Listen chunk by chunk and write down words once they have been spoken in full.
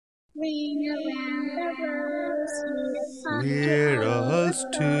Ring around the rosy, We're all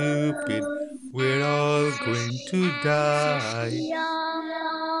stupid. We're all going to die.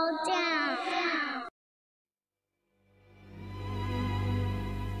 all down.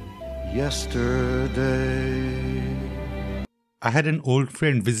 Yesterday. I had an old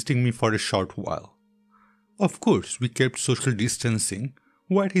friend visiting me for a short while. Of course, we kept social distancing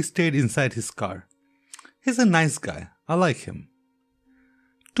while he stayed inside his car. He's a nice guy. I like him.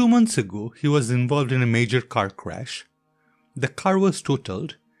 2 months ago, he was involved in a major car crash. The car was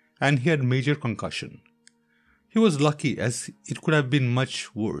totaled and he had major concussion. He was lucky as it could have been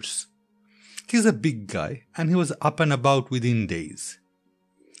much worse. He's a big guy and he was up and about within days.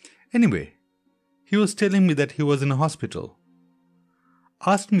 Anyway, he was telling me that he was in a hospital.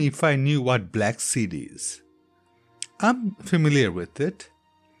 Asked me if I knew what black seed is. I'm familiar with it.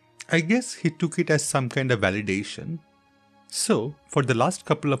 I guess he took it as some kind of validation. So, for the last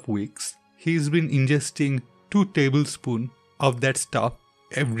couple of weeks, he's been ingesting 2 tablespoons of that stuff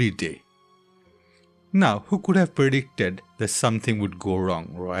every day. Now, who could have predicted that something would go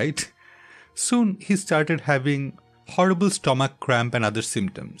wrong, right? Soon, he started having horrible stomach cramp and other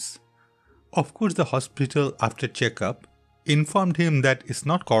symptoms. Of course, the hospital, after checkup, informed him that it's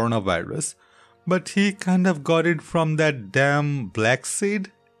not coronavirus, but he kind of got it from that damn black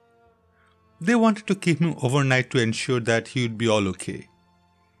seed. They wanted to keep him overnight to ensure that he would be all okay.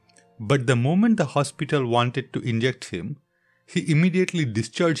 But the moment the hospital wanted to inject him, he immediately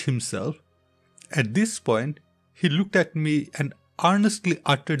discharged himself. At this point, he looked at me and earnestly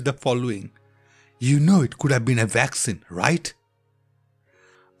uttered the following: "You know it could have been a vaccine, right?"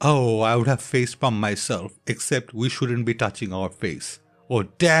 Oh, I would have facepalmed myself, except we shouldn't be touching our face. Oh,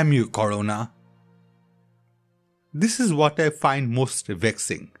 damn you, Corona! This is what I find most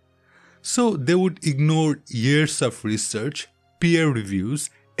vexing. So they would ignore years of research, peer reviews,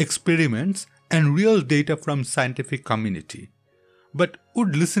 experiments, and real data from scientific community, but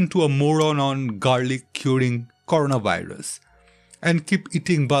would listen to a moron on garlic curing coronavirus and keep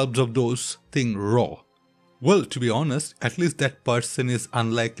eating bulbs of those things raw. Well, to be honest, at least that person is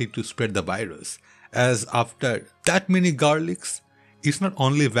unlikely to spread the virus, as after that many garlics, it's not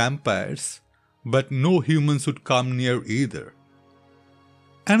only vampires, but no humans would come near either.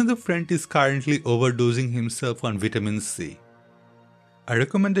 Another friend is currently overdosing himself on vitamin C. I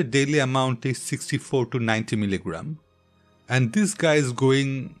recommended daily amount is 64 to 90 milligram, and this guy is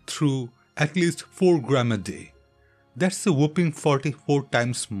going through at least 4 gram a day. That's a whopping 44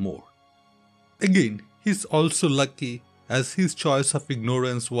 times more. Again, he's also lucky as his choice of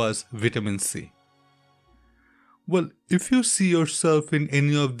ignorance was vitamin C. Well, if you see yourself in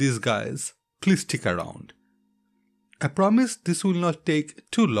any of these guys, please stick around. I promise this will not take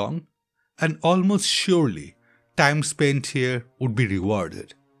too long, and almost surely time spent here would be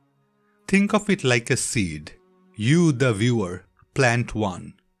rewarded. Think of it like a seed. You, the viewer, plant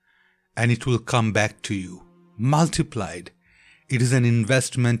one, and it will come back to you, multiplied. It is an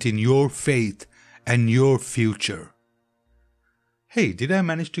investment in your faith and your future. Hey, did I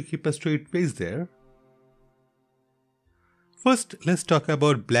manage to keep a straight face there? First, let's talk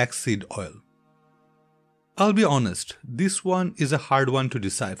about black seed oil. I'll be honest, this one is a hard one to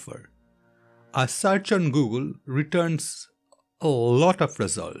decipher. A search on Google returns a lot of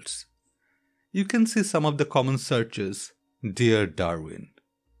results. You can see some of the common searches. Dear Darwin.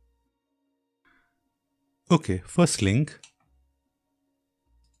 Okay, first link.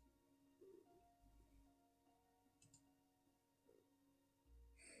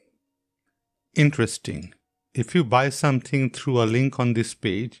 Interesting. If you buy something through a link on this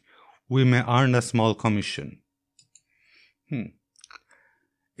page, we may earn a small commission. It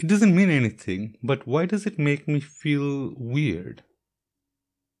doesn't mean anything, but why does it make me feel weird?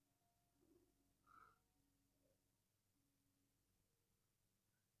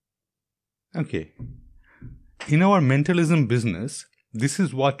 Okay. In our mentalism business, this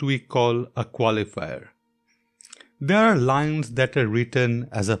is what we call a qualifier. There are lines that are written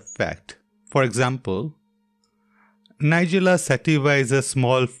as a fact. For example, Nigella sativa is a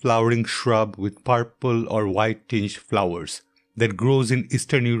small flowering shrub with purple or white tinged flowers that grows in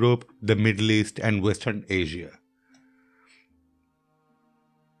Eastern Europe, the Middle East, and Western Asia.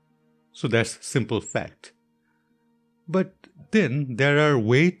 So that's simple fact. But then there are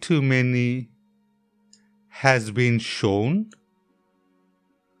way too many has been shown,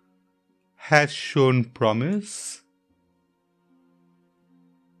 has shown promise,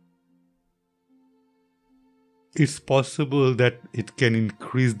 it's possible that it can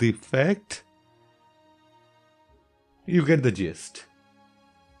increase the effect. You get the gist.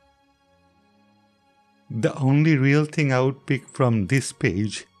 The only real thing I would pick from this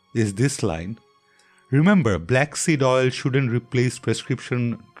page is this line. Remember, black seed oil shouldn't replace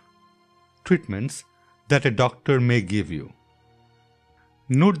prescription treatments that a doctor may give you.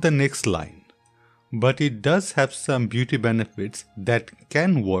 Note the next line. But it does have some beauty benefits that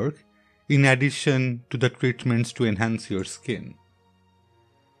can work in addition to the treatments to enhance your skin.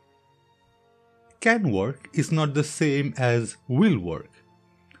 Can work is not the same as will work.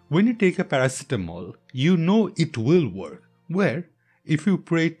 When you take a paracetamol, you know it will work, where if you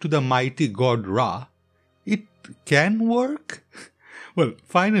pray to the mighty god Ra, it can work? Well,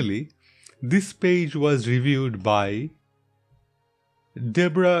 finally, this page was reviewed by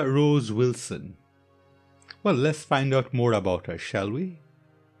Deborah Rose Wilson. Well, let's find out more about her, shall we?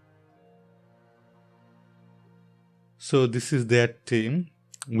 So this is their team.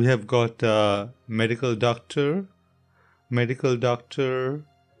 We have got a medical doctor,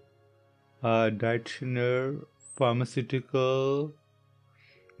 dietitian, pharmaceutical.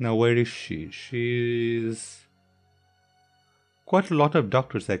 Now where is she? She's quite a lot of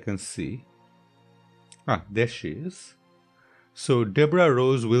doctors I can see. There she is. So Deborah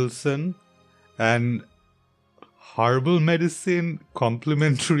Rose Wilson, and herbal medicine,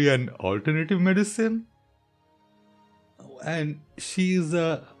 complementary and alternative medicine. And she is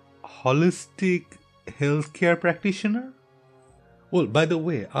a holistic healthcare practitioner. Well, by the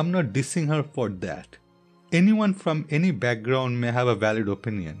way, I'm not dissing her for that. Anyone from any background may have a valid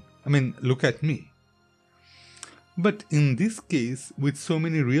opinion. I mean, look at me. But in this case, with so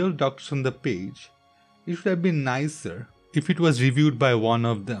many real doctors on the page, it would have been nicer if it was reviewed by one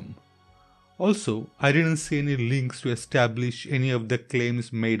of them. Also, I didn't see any links to establish any of the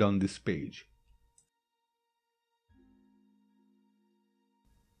claims made on this page.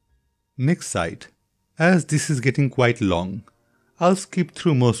 Next site. As this is getting quite long, I'll skip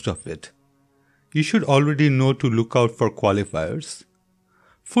through most of it. You should already know to look out for qualifiers.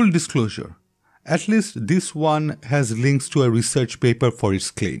 Full disclosure, at least this one has links to a research paper for its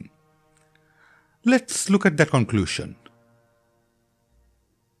claim. Let's look at the conclusion.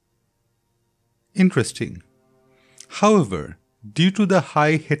 Interesting. However, due to the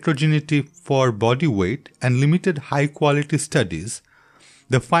high heterogeneity for body weight and limited high-quality studies,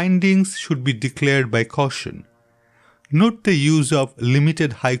 the findings should be declared by caution. Note the use of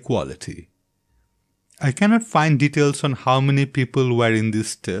limited high quality. I cannot find details on how many people were in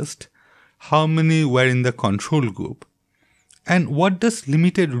this test, how many were in the control group, and what does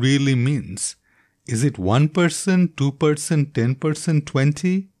limited really means. Is it 1%, 2%, 10%,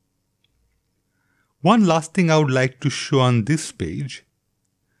 20%? One last thing I would like to show on this page.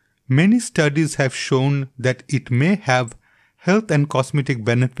 Many studies have shown that it may have health and cosmetic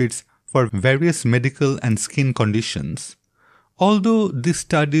benefits for various medical and skin conditions, although these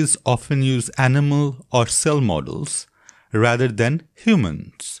studies often use animal or cell models rather than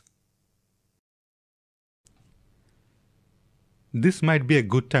humans. This might be a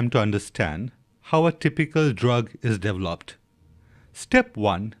good time to understand how a typical drug is developed. Step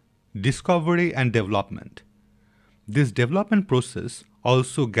 1. Discovery and development. This development process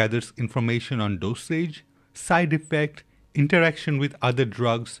also gathers information on dosage, side effect, interaction with other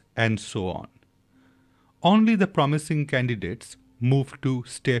drugs, and so on. Only the promising candidates move to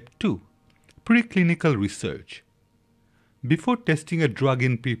step 2, preclinical research. Before testing a drug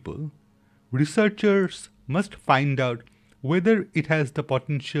in people, researchers must find out whether it has the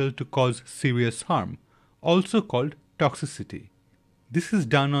potential to cause serious harm, also called toxicity. This is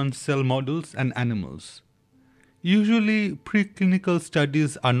done on cell models and animals. Usually, preclinical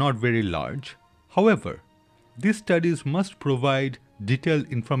studies are not very large. However, these studies must provide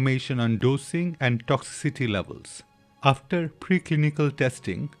detailed information on dosing and toxicity levels. After preclinical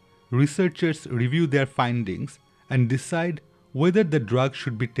testing, researchers review their findings and decide whether the drug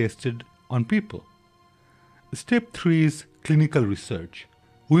should be tested on people. Step 3 is clinical research.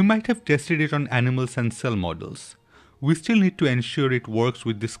 We might have tested it on animals and cell models. We still need to ensure it works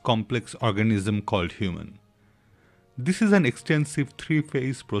with this complex organism called human. This is an extensive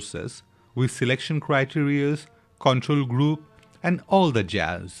 3-phase process with selection criteria, control group, and all the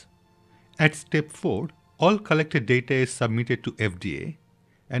jazz. At step 4, all collected data is submitted to FDA,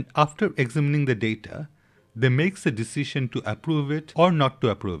 and after examining the data, they make the decision to approve it or not to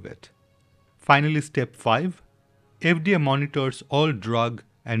approve it. Finally, step 5, FDA monitors all drug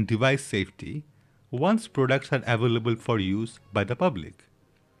and device safety once products are available for use by the public.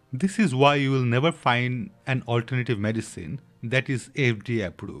 This is why you will never find an alternative medicine that is FDA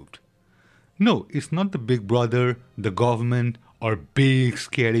approved. No, it's not the big brother, the government, or big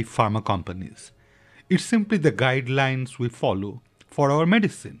scary pharma companies. It's simply the guidelines we follow for our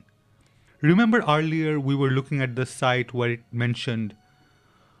medicine. Remember earlier we were looking at the site where it mentioned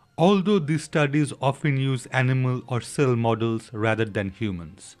although these studies often use animal or cell models rather than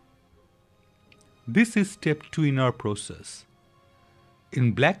humans. This is step 2 in our process.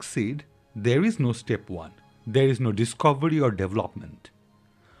 In black seed, there is no step 1. There is no discovery or development.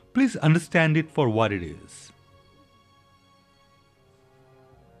 Please understand it for what it is.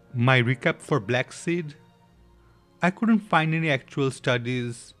 My recap for black seed: I couldn't find any actual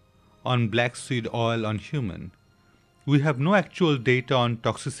studies on black seed oil on human. We have no actual data on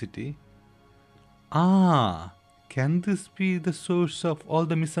toxicity. Can this be the source of all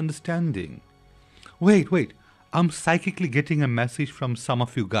the misunderstanding? Wait, I'm psychically getting a message from some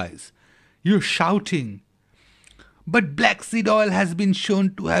of you guys. You're shouting, "But black seed oil has been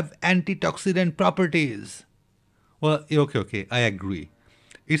shown to have antioxidant properties." Well, okay, I agree.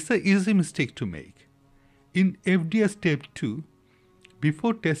 It's an easy mistake to make. In FDA Step 2,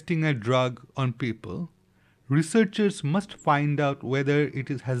 before testing a drug on people, researchers must find out whether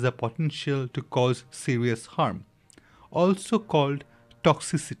has the potential to cause serious harm, also called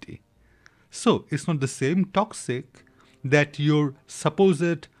toxicity. So, it's not the same toxic that your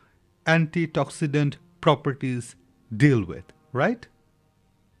supposed antioxidant properties deal with, right?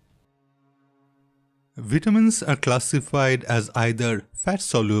 Vitamins are classified as either fat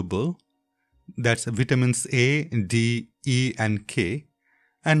soluble, that's vitamins A, D, E, and K,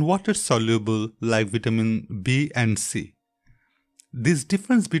 and water soluble like vitamin B and C. This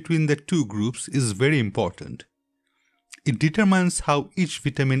difference between the two groups is very important. It determines how each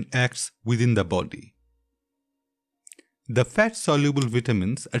vitamin acts within the body. The fat-soluble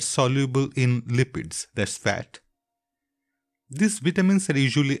vitamins are soluble in lipids, that's fat. These vitamins are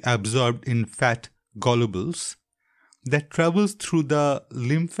usually absorbed in fat globules that travels through the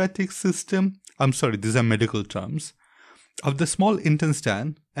lymphatic system, these are medical terms, of the small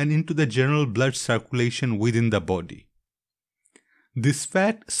intestine and into the general blood circulation within the body. These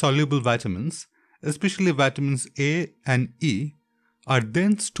fat-soluble vitamins, especially vitamins A and E, are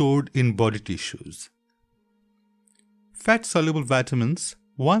then stored in body tissues. Fat-soluble vitamins,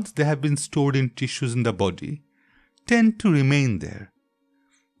 once they have been stored in tissues in the body, tend to remain there.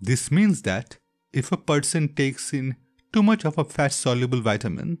 This means that if a person takes in too much of a fat-soluble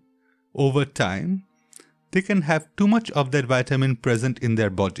vitamin, over time, they can have too much of that vitamin present in their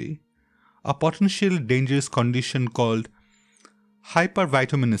body, a potentially dangerous condition called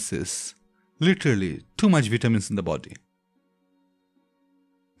hypervitaminosis, literally too much vitamins in the body.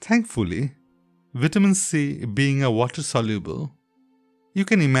 Thankfully, vitamin C being a water soluble, you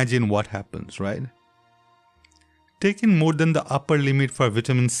can imagine what happens, right? Taking more than the upper limit for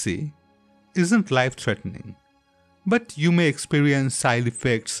vitamin C isn't life-threatening, but you may experience side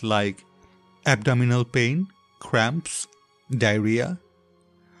effects like abdominal pain, cramps, diarrhea.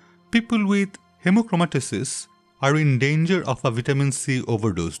 People with hemochromatosis are in danger of a vitamin C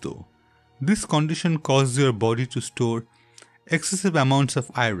overdose though. This condition causes your body to store excessive amounts of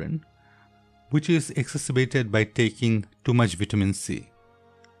iron, which is exacerbated by taking too much vitamin C.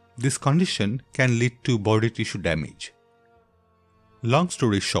 This condition can lead to body tissue damage. Long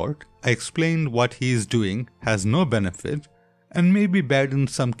story short, I explained what he is doing has no benefit and may be bad in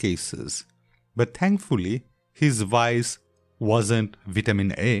some cases, but thankfully his vice wasn't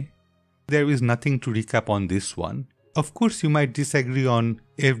vitamin A. There is nothing to recap on this one. Of course, you might disagree on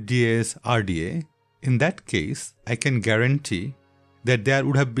FDA's RDA. In that case, I can guarantee that there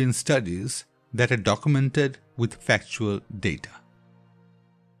would have been studies that are documented with factual data.